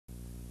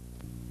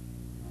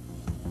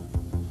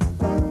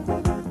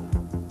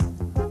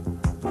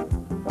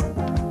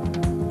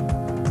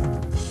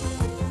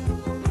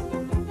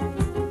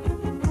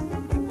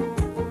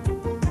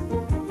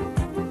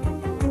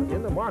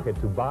market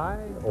to buy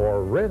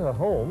or rent a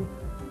home,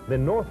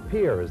 then North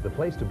Pier is the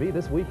place to be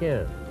this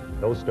weekend.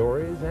 Those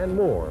stories and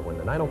more when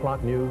the 9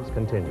 o'clock news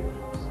continues.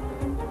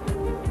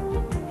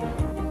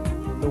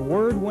 The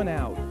word went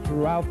out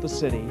throughout the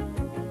city.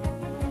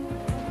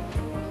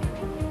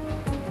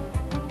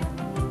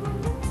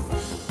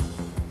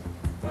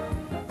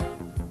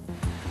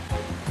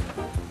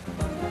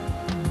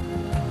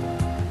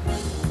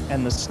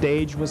 And the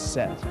stage was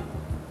set.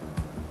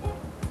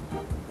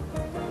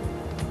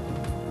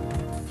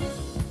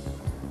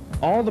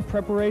 All the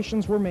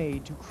preparations were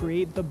made to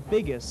create the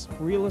biggest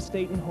real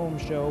estate and home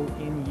show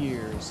in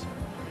years.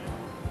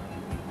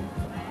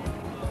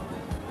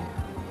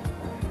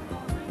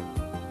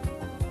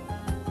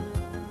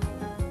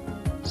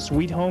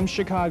 Sweet Home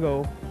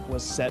Chicago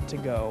was set to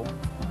go.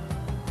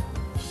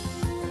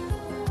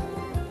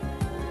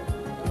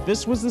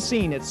 This was the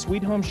scene at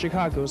Sweet Home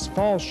Chicago's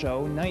Fall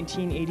Show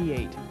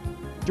 1988.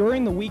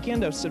 During the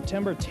weekend of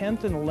September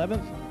 10th and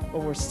 11th,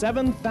 over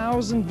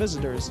 7,000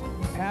 visitors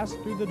passed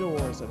through the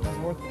doors of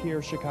North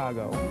Pier,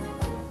 Chicago.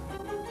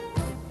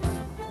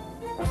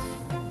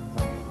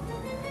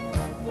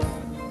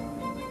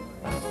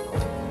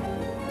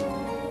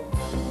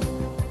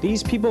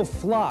 These people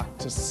flocked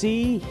to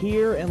see,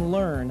 hear, and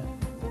learn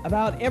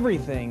about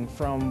everything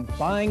from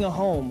buying a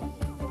home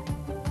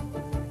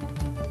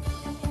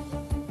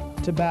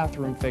to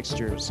bathroom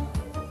fixtures,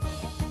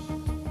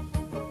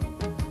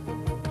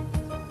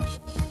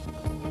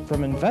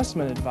 from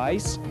investment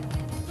advice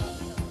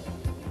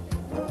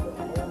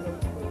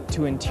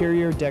to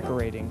interior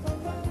decorating.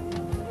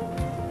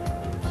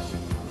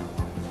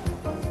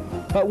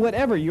 But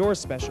whatever your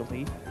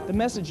specialty, the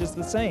message is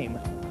the same.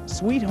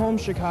 Sweet Home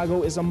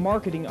Chicago is a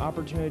marketing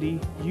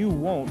opportunity you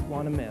won't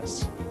want to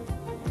miss.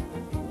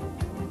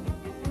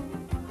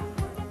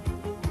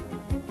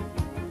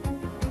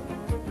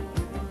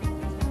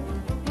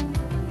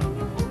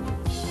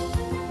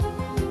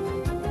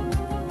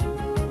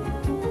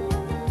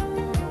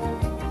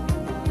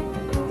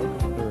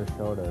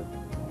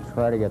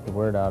 Try to get the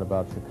word out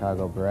about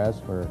Chicago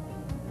brass. We're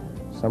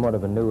somewhat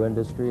of a new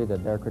industry, the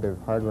decorative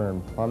hardware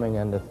and plumbing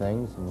end of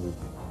things, and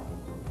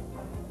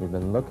we've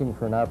been looking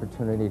for an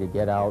opportunity to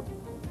get out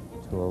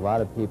to a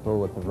lot of people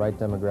with the right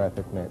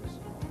demographic mix.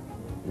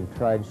 We've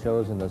tried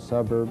shows in the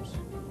suburbs,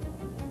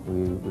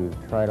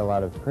 we've tried a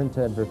lot of print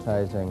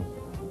advertising,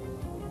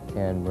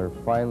 and we're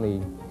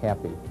finally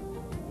happy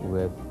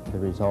with the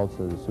results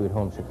of the Sweet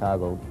Home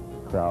Chicago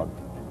crowd.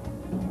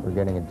 We're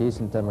getting a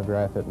decent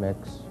demographic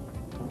mix.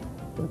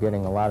 We're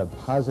getting a lot of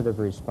positive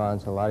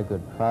response, a lot of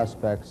good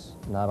prospects,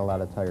 not a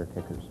lot of tire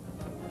kickers.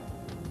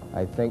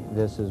 I think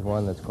this is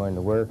one that's going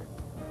to work.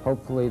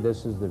 Hopefully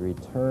this is the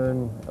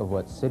return of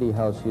what City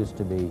House used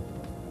to be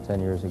 10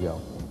 years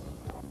ago.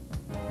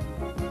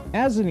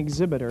 As an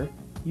exhibitor,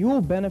 you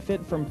will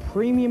benefit from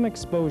premium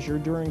exposure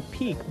during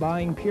peak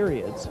buying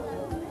periods.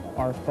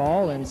 Our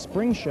fall and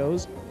spring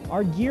shows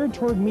are geared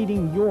toward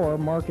meeting your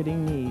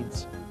marketing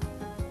needs.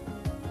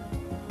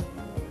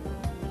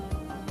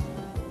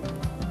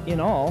 In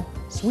all,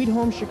 Sweet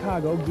Home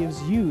Chicago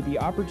gives you the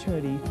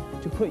opportunity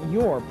to put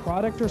your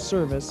product or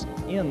service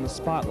in the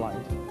spotlight.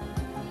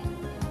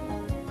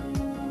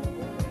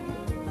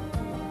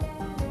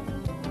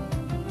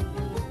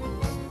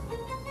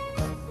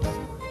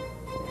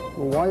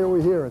 Well, why are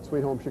we here at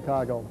Sweet Home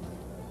Chicago?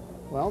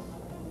 Well,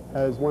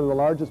 as one of the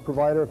largest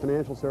provider of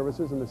financial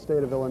services in the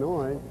state of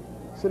Illinois,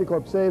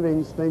 Citicorp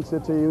Savings thinks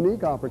it's a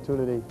unique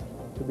opportunity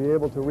to be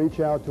able to reach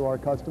out to our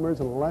customers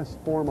in a less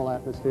formal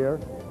atmosphere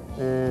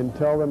and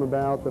tell them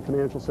about the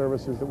financial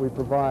services that we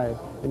provide,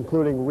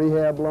 including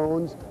rehab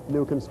loans,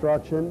 new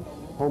construction,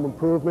 home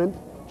improvement,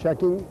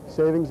 checking,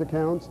 savings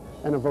accounts,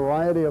 and a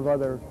variety of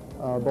other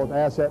both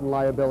asset and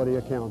liability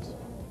accounts.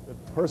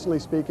 Personally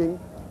speaking,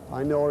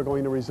 I know are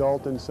going to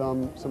result in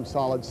some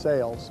solid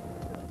sales.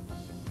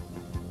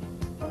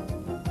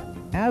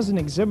 As an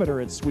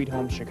exhibitor at Sweet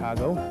Home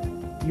Chicago,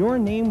 your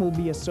name will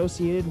be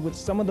associated with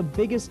some of the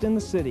biggest in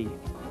the city.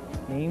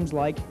 Names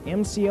like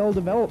MCL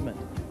Development,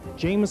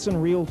 Jameson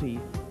Realty,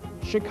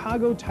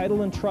 Chicago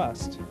Title and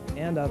Trust,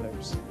 and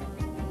others.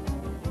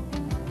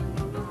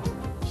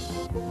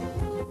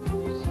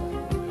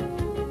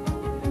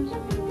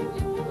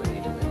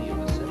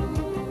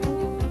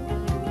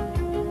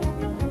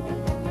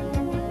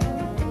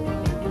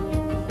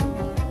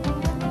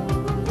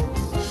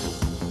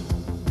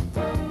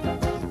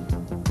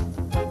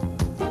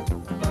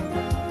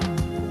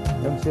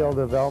 MCL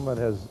Development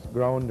has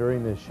grown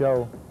during this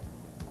show,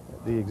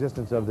 the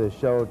existence of this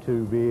show,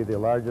 to be the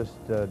largest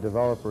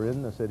developer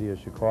in the city of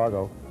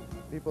Chicago.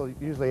 People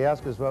usually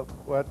ask us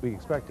what we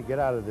expect to get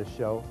out of this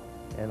show,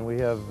 and we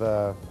have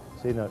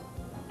seen a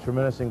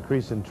tremendous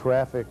increase in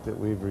traffic that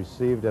we've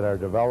received at our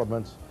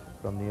developments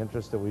from the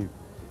interest that we've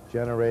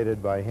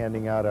generated by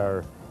handing out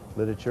our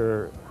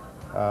literature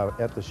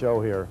at the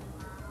show here,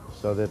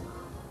 so that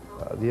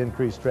the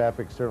increased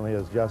traffic certainly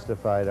has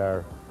justified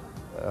our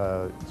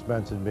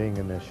expense in being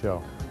in this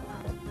show.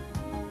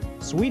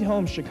 Sweet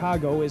Home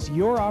Chicago is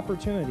your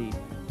opportunity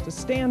to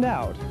stand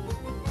out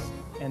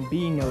and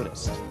be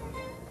noticed.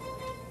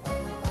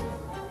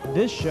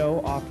 This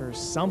show offers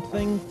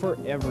something for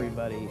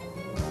everybody.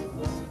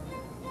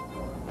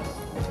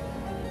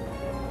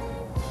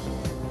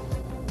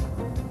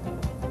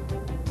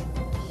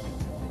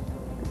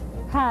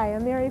 Hi,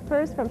 I'm Mary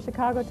First from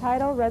Chicago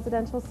Title,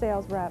 Residential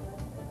Sales Rep.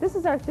 This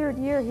is our third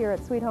year here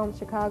at Sweet Home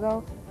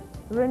Chicago.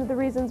 One of the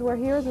reasons we're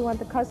here is we want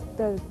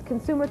the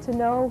consumer to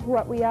know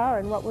what we are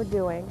and what we're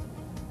doing.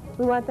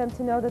 We want them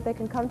to know that they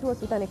can come to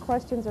us with any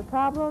questions or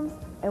problems,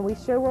 and we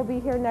sure will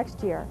be here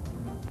next year.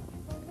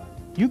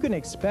 You can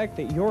expect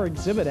that your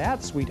exhibit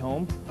at Sweet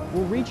Home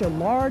will reach a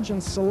large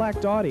and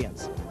select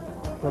audience.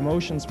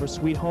 Promotions for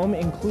Sweet Home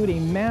include a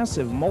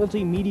massive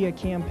multimedia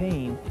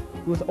campaign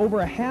with over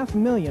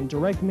 500,000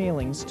 direct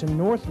mailings to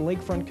North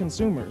Lakefront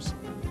consumers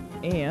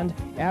and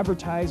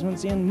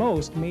advertisements in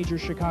most major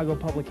Chicago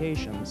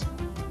publications.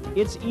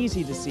 It's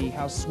easy to see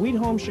how Sweet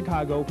Home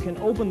Chicago can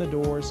open the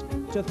doors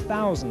to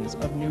thousands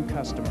of new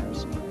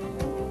customers.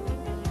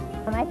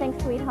 I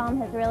think Sweet Home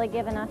has really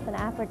given us an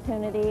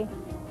opportunity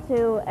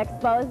to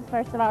expose,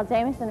 first of all,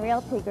 Jameson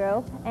Realty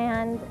Group,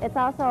 and it's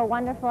also a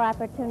wonderful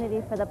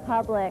opportunity for the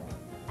public.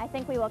 I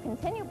think we will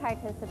continue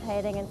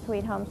participating in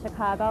Sweet Home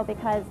Chicago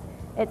because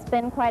it's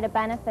been quite a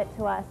benefit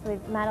to us.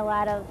 We've met a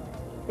lot of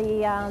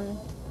the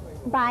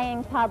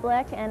buying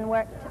public and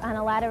worked on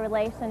a lot of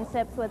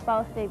relationships with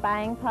both the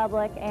buying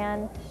public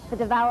and the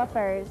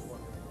developers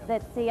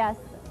that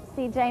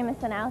see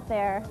Jameson out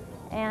there.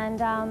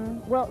 And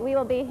we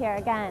will be here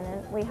again,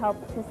 and we hope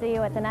to see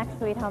you at the next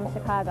Sweet Home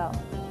Chicago.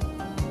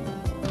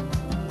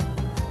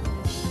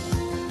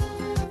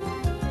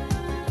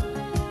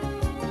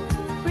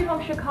 Sweet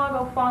Home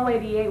Chicago Fall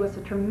 88 was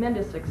a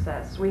tremendous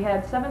success. We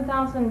had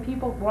 7,000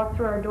 people walk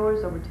through our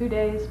doors over 2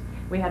 days.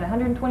 We had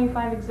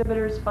 125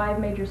 exhibitors, 5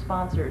 major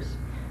sponsors.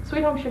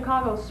 Sweet Home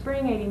Chicago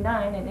Spring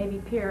 89 at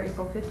Navy Pier,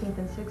 April 15th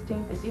and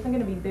 16th, is even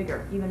going to be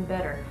bigger, even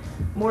better.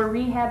 More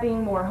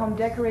rehabbing, more home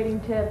decorating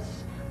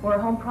tips, more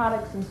home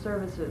products and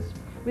services.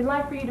 We'd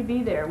like for you to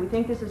be there. We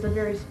think this is a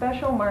very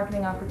special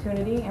marketing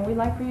opportunity, and we'd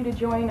like for you to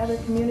join other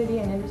community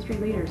and industry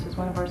leaders as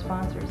one of our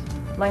sponsors.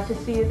 I'd like to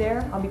see you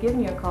there. I'll be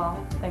giving you a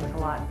call. Thanks a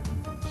lot.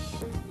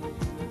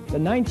 The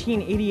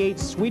 1988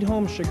 Sweet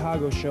Home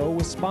Chicago show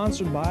was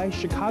sponsored by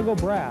Chicago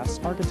Brass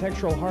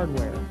Architectural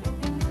Hardware,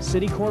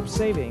 Citicorp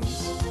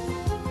Savings,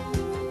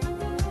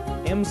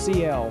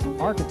 MCL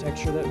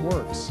Architecture That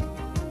Works,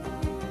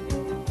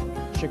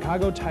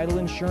 Chicago Title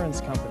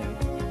Insurance Company,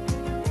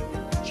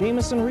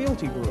 Jameson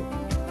Realty Group,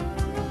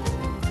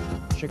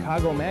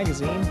 Chicago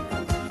Magazine,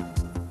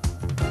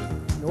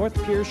 North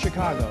Pier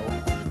Chicago,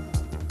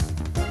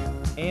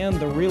 and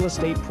the Real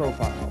Estate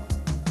Profile.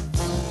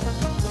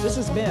 This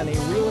has been a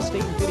Real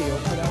Estate Video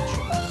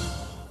production.